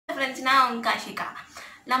friends, நான் உங்க காஷிகா.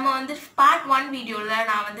 நம்ம வந்து part 1 வீடியோல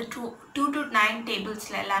நான் வந்து 2 to 9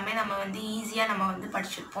 டேபிள்ஸ்ல எல்லாமே நம்ம வந்து ஈஸியா நம்ம வந்து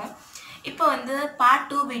படிச்சிருப்போம். இப்போ வந்து part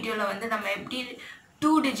 2 வீடியோல வந்து நம்ம எப்படி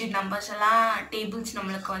 2 digit numbers எல்லாம் டேபிள்ஸ்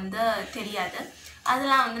நமக்கு வந்து தெரியாது.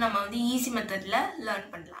 அதெல்லாம் வந்து நம்ம வந்து ஈஸி மெத்தட்ல லேர்ன்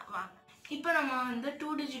பண்ணலாம். வாங்க. இப்போ நம்ம வந்து 2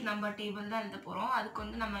 digit number டேபிள் தான் எழுத போறோம். அதுக்கு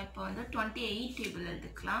வந்து நம்ம இப்போ வந்து 28 டேபிள்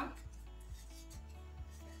எழுதிக்கலாம்.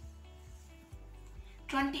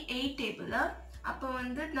 28 table. அப்போ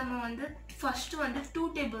வந்து நம்ம வந்து first வந்து 2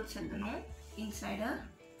 tables எழுதணும். inside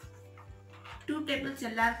 2 tables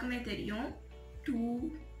எல்லாருக்குமே தெரியும். 2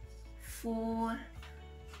 4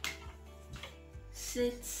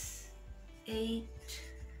 6 8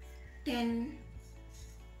 10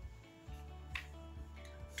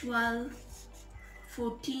 12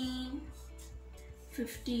 14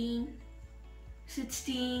 15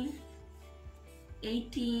 16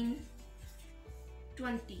 18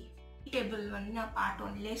 20 table வந்து நான் part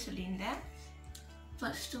 1லே சொல்லியிருந்தேன்.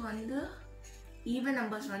 ஃபர்ஸ்ட் வந்து ஈவன்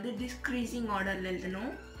நம்பர்ஸ் வந்து டிஸ்க்ரீசிங் ஆர்டர்ல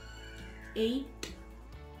எழுதணும். 8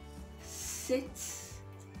 6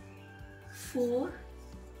 4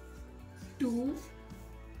 2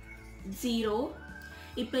 0.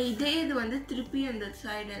 இப்போ இதே இது வந்து திருப்பி அந்த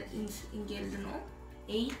சைடு இங்கே எழுதணும்.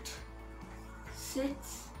 8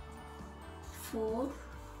 6 4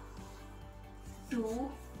 2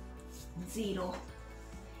 0.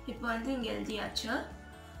 இப்போ வந்து இங்கே எழுதியாச்சு.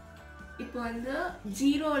 இப்போ வந்து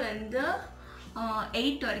 0லேருந்து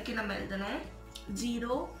 8 வரைக்கும் நம்ம எழுதணும்.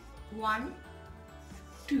 0 1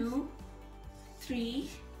 2 3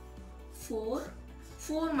 4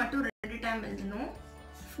 4 மட்டும் 2 டைம் எழுதணும்.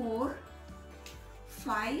 4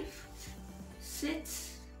 5 6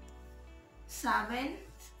 7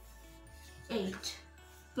 8.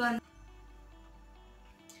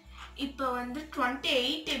 இப்போ வந்து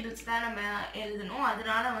 28 டேபிள்ஸ் தான் நம்ம எழுதணும்.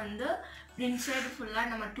 அதனால வந்து இன்சைடு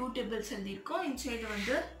ஃபுல்லாக நம்ம 2 டேபிள்ஸ் எழுதியிருக்கோம். இன்சைடு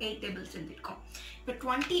வந்து 8 டேபிள்ஸ் எழுதியிருக்கோம். இப்போ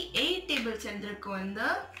 28 டேபிள்ஸ் எழுதிருக்கு வந்து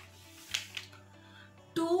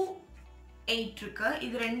 2 8 இருக்கு.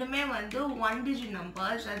 இது ரெண்டுமே வந்து 1 digit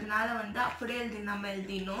நம்பர்ஸ். அதனால வந்து அப்படியே நம்ம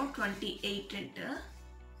எழுதினோம் 28ன்ட்டு.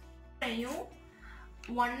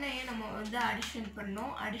 1ஐயும் நம்ம வந்து அடிஷன்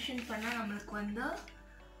பண்ணோம். அடிஷன் பண்ணால் நம்மளுக்கு வந்து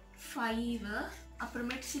 5.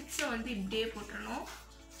 அப்புறமேட்டு 6 வந்து இப்படியே போட்டுறணும்.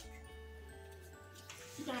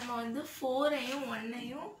 இப்போ நம்ம வந்து 4ஐயும்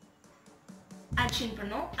 1ஐயும் அடிஷன்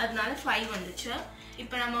பண்ணோம். அதனால 5 வந்துச்சு.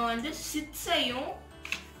 இப்போ நம்ம வந்து 6ஐயும்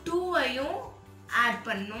 2ஐயும் ஆட்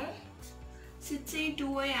பண்ணோம். 6ஐயும்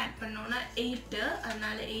 2ஐயும் ஆட் பண்ணோம்னா 8.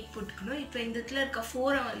 அதனால 8 போட்டுக்கணும். இப்போ இந்த இடத்துல இருக்க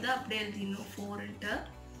 4ஐ வந்து அப்படியே எழுதிடணும் 4ன்ட்டு.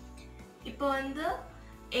 இப்போ வந்து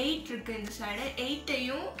 8 இருக்கு இந்த சைடு.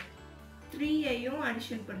 8ஐயும் 3ஐயும்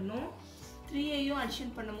அடிஷன் பண்ணணும். 3ஐயும்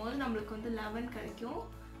அடிஷன் பண்ணும்போது நம்மளுக்கு வந்து 11 கிடைக்கும்.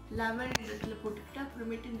 11 இந்த இடத்துல போட்டுக்கிட்டு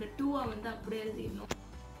அப்புறமேட்டு இந்த 2ஐ வந்து அப்படியே எழுதிடணும்.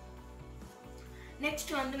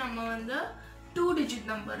 நெக்ஸ்ட் வந்து நம்ம வந்து 2 digit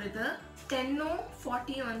நம்பர். இது 10ம்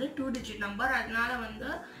 40ம் வந்து 2 digit நம்பர். அதனால வந்து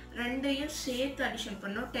ரெண்டையும் சேர்த்து அடிஷன்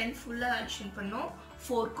பண்ணோம். 10 ஃபுல்லாக அடிஷன் பண்ணோம்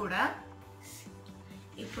 4 கூட.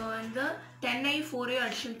 இப்போ வந்து 10ஐயும் 4ஐயும்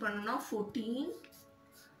அடிஷன் பண்ணோம்னா 14.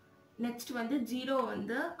 நெக்ஸ்ட் வந்து 0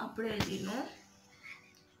 வந்து அப்படியே எழுதிடணும்.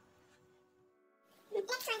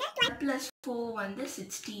 +4 வந்து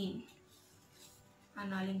 16.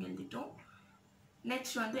 அதனால இங்கே எழுதிட்டோம்.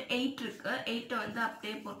 நெக்ஸ்ட் வந்து 8 இருக்கு. 8ஐ வந்து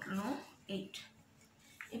அப்படியே போட்டுருணும். 8.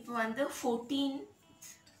 இப்போ வந்து 14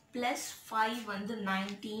 + 5 வந்து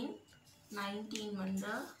 19. 19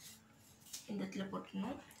 வந்து இந்த இடத்துல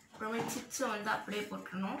போட்டுருணும். அப்புறமே 6ஐ வந்து அப்படியே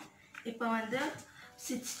போட்டுருணும். இப்போ வந்து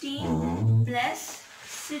 16 +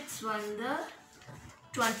 6 வந்து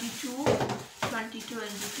 22. 22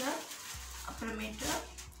 எழுதிட்டு அப்புறமேட்டு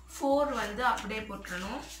 4 வந்து அப்படியே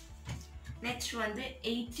போட்டுறணும். நெக்ஸ்ட் வந்து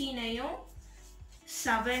 18ஐயும்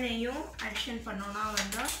 7ஐயும் அடிஷன் பண்ணோன்னா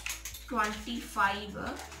வந்து 25.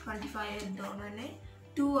 25 எழுத உடனே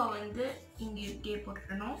 2ஐ வந்து இங்கே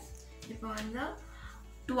போட்டுறணும். இப்போ வந்து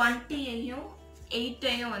 20ஐயும்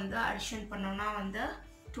 8ஐயும் வந்து அடிஷன் பண்ணோன்னா வந்து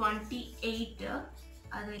 28.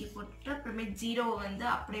 அதை இங்கே போட்டுட்டு அப்புறமே 0 வந்து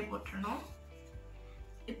அப்படியே போட்டுறணும்.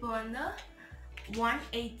 இப்போ வந்து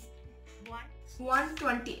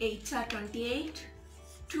 128s are 28,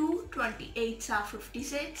 2 28s are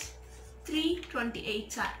 56, 3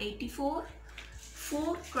 28s are 84,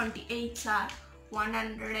 4 28s are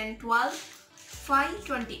 112, 5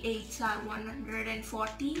 28s are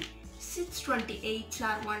 140, 6 28s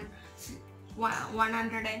are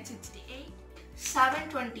 168, 7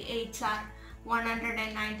 28s are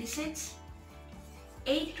 196,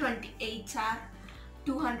 8 28s are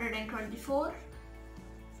 224,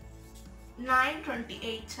 9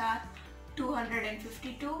 28s are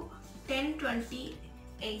 252, 10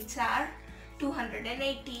 28s are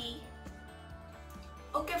 280.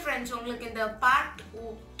 Okay friends, உங்களுக்கு இந்த பார்ட்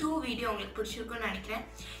 2 வீடியோ உங்களுக்கு பிடிச்சிருக்குன்னு நினைக்கிறேன்.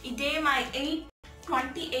 இதே மாதிரி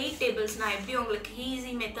 28 டேபிள்ஸ் நான் எப்படி உங்களுக்கு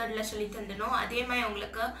ஈஸி மெத்தடில் சொல்லி தந்தனோ அதே மாதிரி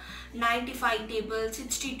உங்களுக்கு 95 டேபிள்,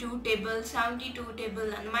 62 டேபிள், 72 டேபிள்,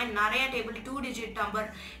 அந்த மாதிரி நிறைய டேபிள், 2 டிஜிட் நம்பர்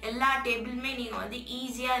எல்லா டேபிளுமே நீங்கள் வந்து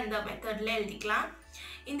ஈஸியாக இந்த மெத்தடில் எழுதிக்கலாம்.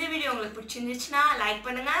 இந்த வீடியோ உங்களுக்கு பிடிச்சிருந்துச்சுன்னா லைக்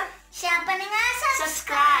பண்ணுங்க, ஷேர் பண்ணுங்க,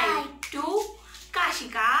 subscribe to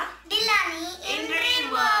Kashika Delaney in dream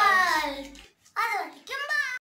world. அது வரைக்கும்